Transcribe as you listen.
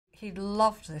he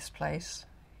loved this place.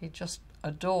 He just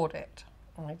adored it.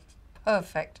 Like,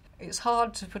 perfect. It's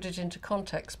hard to put it into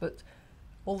context, but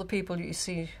all the people you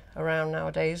see around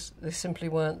nowadays, they simply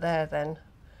weren't there then.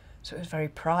 So it was very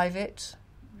private,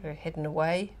 very hidden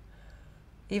away,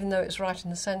 even though it's right in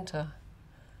the centre.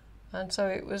 And so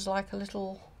it was like a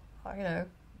little, you know,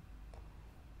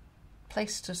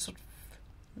 place to sort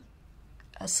of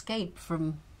escape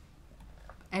from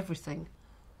everything.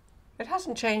 It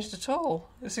hasn't changed at all.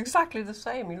 It's exactly the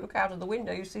same. You look out of the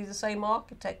window, you see the same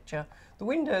architecture. The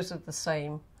windows are the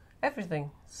same. Everything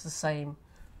is the same.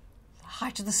 The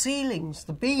height of the ceilings,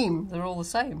 the beam, they're all the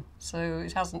same. So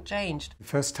it hasn't changed. The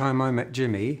first time I met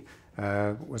Jimi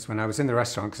was when I was in the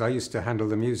restaurant, because I used to handle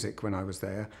the music when I was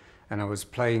there, and I was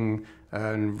playing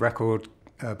a record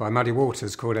by Muddy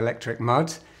Waters called Electric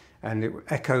Mud, and it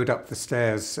echoed up the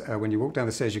stairs. When you walked down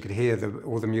the stairs, you could hear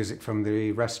all the music from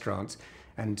the restaurant.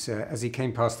 And as he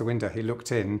came past the window, he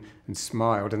looked in and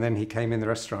smiled, and then he came in the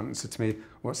restaurant and said to me,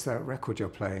 "What's that record you're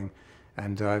playing?"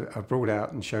 And I brought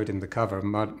out and showed him the cover of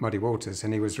Muddy Waters,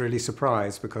 and he was really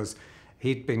surprised because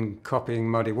he'd been copying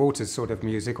Muddy Waters' sort of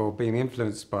music or being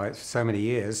influenced by it for so many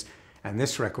years, and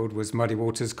this record was Muddy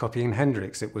Waters copying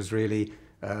Hendrix. It was really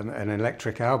an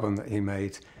electric album that he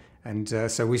made. And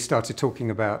so we started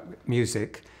talking about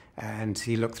music, and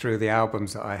he looked through the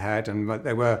albums that I had, and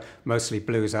they were mostly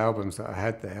blues albums that I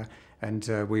had there, and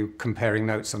we were comparing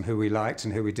notes on who we liked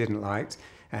and who we didn't like.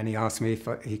 And he asked me if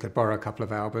he could borrow a couple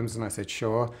of albums, and I said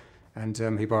sure. And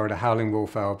he borrowed a Howling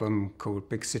Wolf album called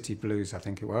Big City Blues, I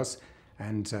think it was,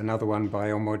 and another one by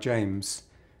Elmore James.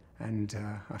 And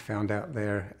I found out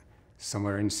they're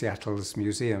somewhere in Seattle's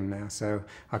museum now, so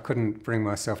I couldn't bring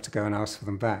myself to go and ask for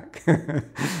them back.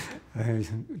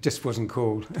 It just wasn't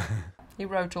cool. He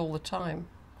wrote all the time,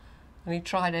 and he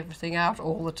tried everything out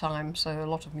all the time, so a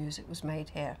lot of music was made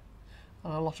here,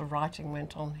 and a lot of writing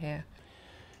went on here.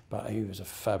 But he was a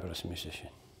fabulous musician.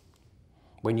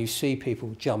 When you see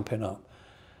people jumping up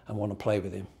and want to play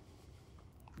with him,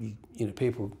 you know,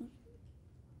 people,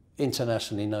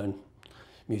 internationally known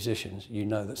musicians, you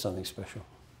know that something's special.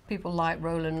 People like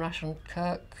Roland Ration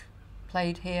Kirk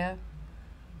played here,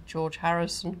 George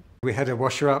Harrison. We had a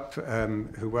washer-up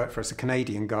who worked for us, a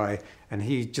Canadian guy, and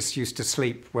he just used to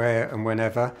sleep where and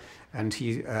whenever. And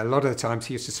a lot of the times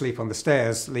he used to sleep on the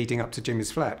stairs leading up to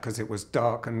Jimi's flat because it was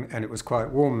dark and it was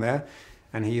quite warm there.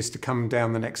 And he used to come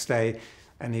down the next day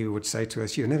and he would say to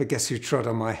us, "You'll never guess who trod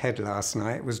on my head last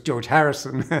night." It was George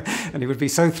Harrison. And he would be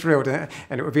so thrilled, and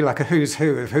it would be like a who's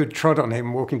who of who'd trod on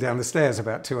him walking down the stairs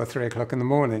about 2 or 3 o'clock in the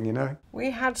morning, you know.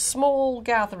 We had small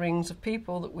gatherings of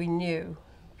people that we knew,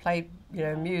 played, you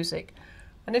know, music.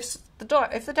 And if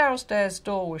the downstairs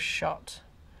door was shut,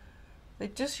 they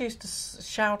just used to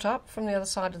shout up from the other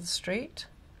side of the street.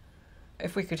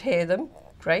 If we could hear them,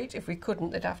 great. If we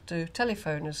couldn't, they'd have to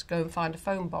telephone us, go and find a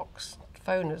phone box to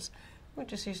phone us. We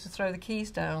just used to throw the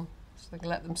keys down so they could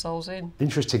let themselves in.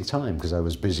 Interesting time, because I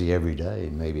was busy every day.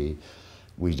 Maybe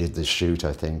we did this shoot,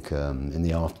 I think, in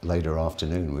the later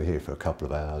afternoon. We were here for a couple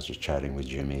of hours just chatting with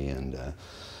Jimi and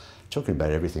talking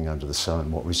about everything under the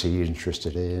sun, what was he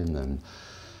interested in, and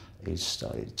he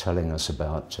started telling us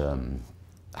about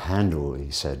Handel. He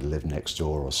said lived next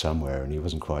door or somewhere, and he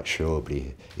wasn't quite sure, but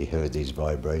he heard these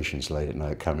vibrations late at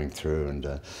night coming through,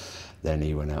 and then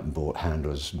he went out and bought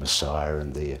Handel's Messiah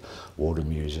and the water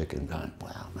music, and going,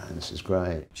 "Wow, man, this is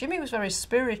great." Jimi was very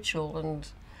spiritual,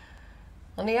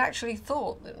 and he actually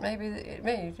thought that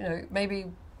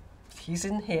maybe he's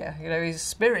in here, you know, his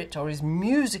spirit or his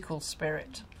musical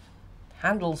spirit,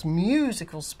 Handel's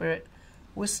musical spirit,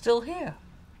 was still here.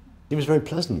 He was very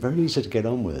pleasant, very easy to get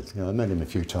on with. You know, I met him a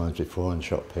few times before and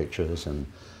shot pictures, and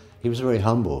he was very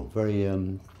humble, very,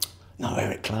 no,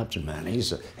 Eric Clapton, man, he's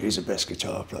the best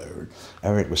guitar player. And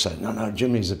Eric was saying, no,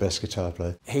 Jimi's the best guitar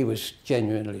player. He was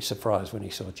genuinely surprised when he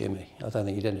saw Jimi. I don't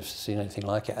think he'd ever seen anything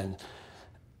like it, and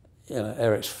you know,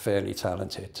 Eric's fairly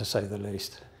talented, to say the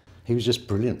least. He was just a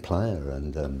brilliant player,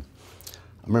 and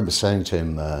I remember saying to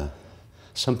him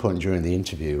some point during the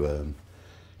interview,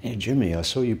 "Hey, Jimi, I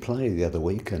saw you play the other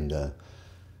week, and I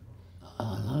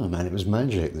don't know, man, it was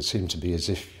magic. That seemed to be as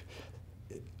if..."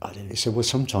 He said, "Well,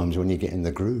 sometimes when you get in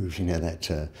the groove, you know,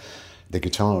 that the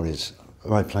guitar is,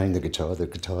 right, playing the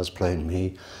guitar's playing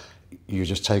me, you're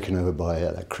just taken over by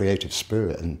that creative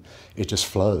spirit, and it just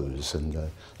flows."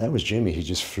 And that was Jimi. He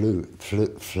just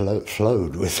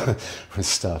flowed with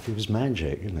stuff. It was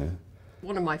magic, you know.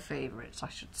 One of my favourites, I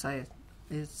should say,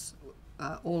 is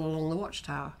All Along the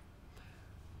Watchtower.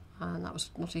 And that was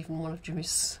not even one of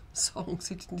Jimi's songs.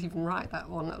 He didn't even write that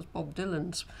one. That was Bob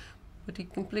Dylan's. But he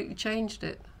completely changed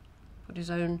it. Put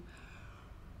his own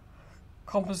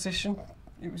composition.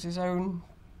 It was his own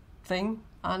thing,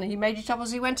 and he made it up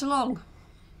as he went along.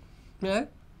 You know,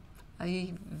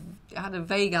 he had a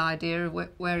vague idea of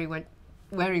where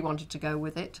he wanted to go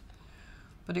with it,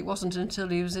 but it wasn't until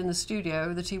he was in the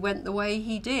studio that he went the way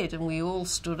he did, and we all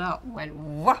stood up and went,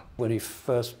 "Wah!" When he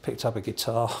first picked up a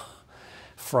guitar,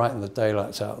 frightened the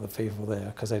daylights out of the people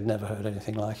there because they'd never heard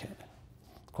anything like it.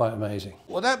 Quite amazing.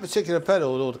 Well, that particular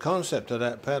pedal, or the concept of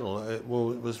that pedal,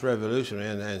 was revolutionary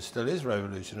and still is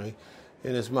revolutionary,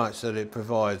 in as much that it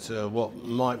provides what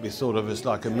might be thought of as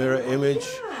like a mirror image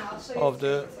of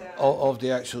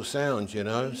the actual sound, you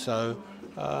know. So,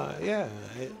 yeah,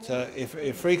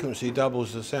 if frequency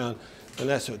doubles the sound, then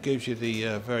that's what gives you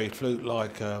the very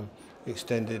flute-like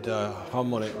extended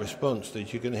harmonic response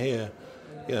that you can hear,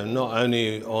 you know, not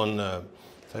only on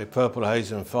say Purple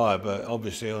Haze and Fire, but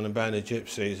obviously on the Band of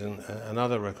Gypsies and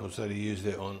other records that he used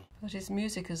it on. But his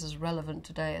music is as relevant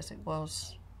today as it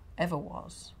ever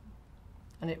was,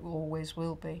 and it always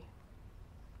will be.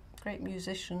 Great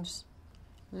musicians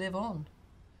live on.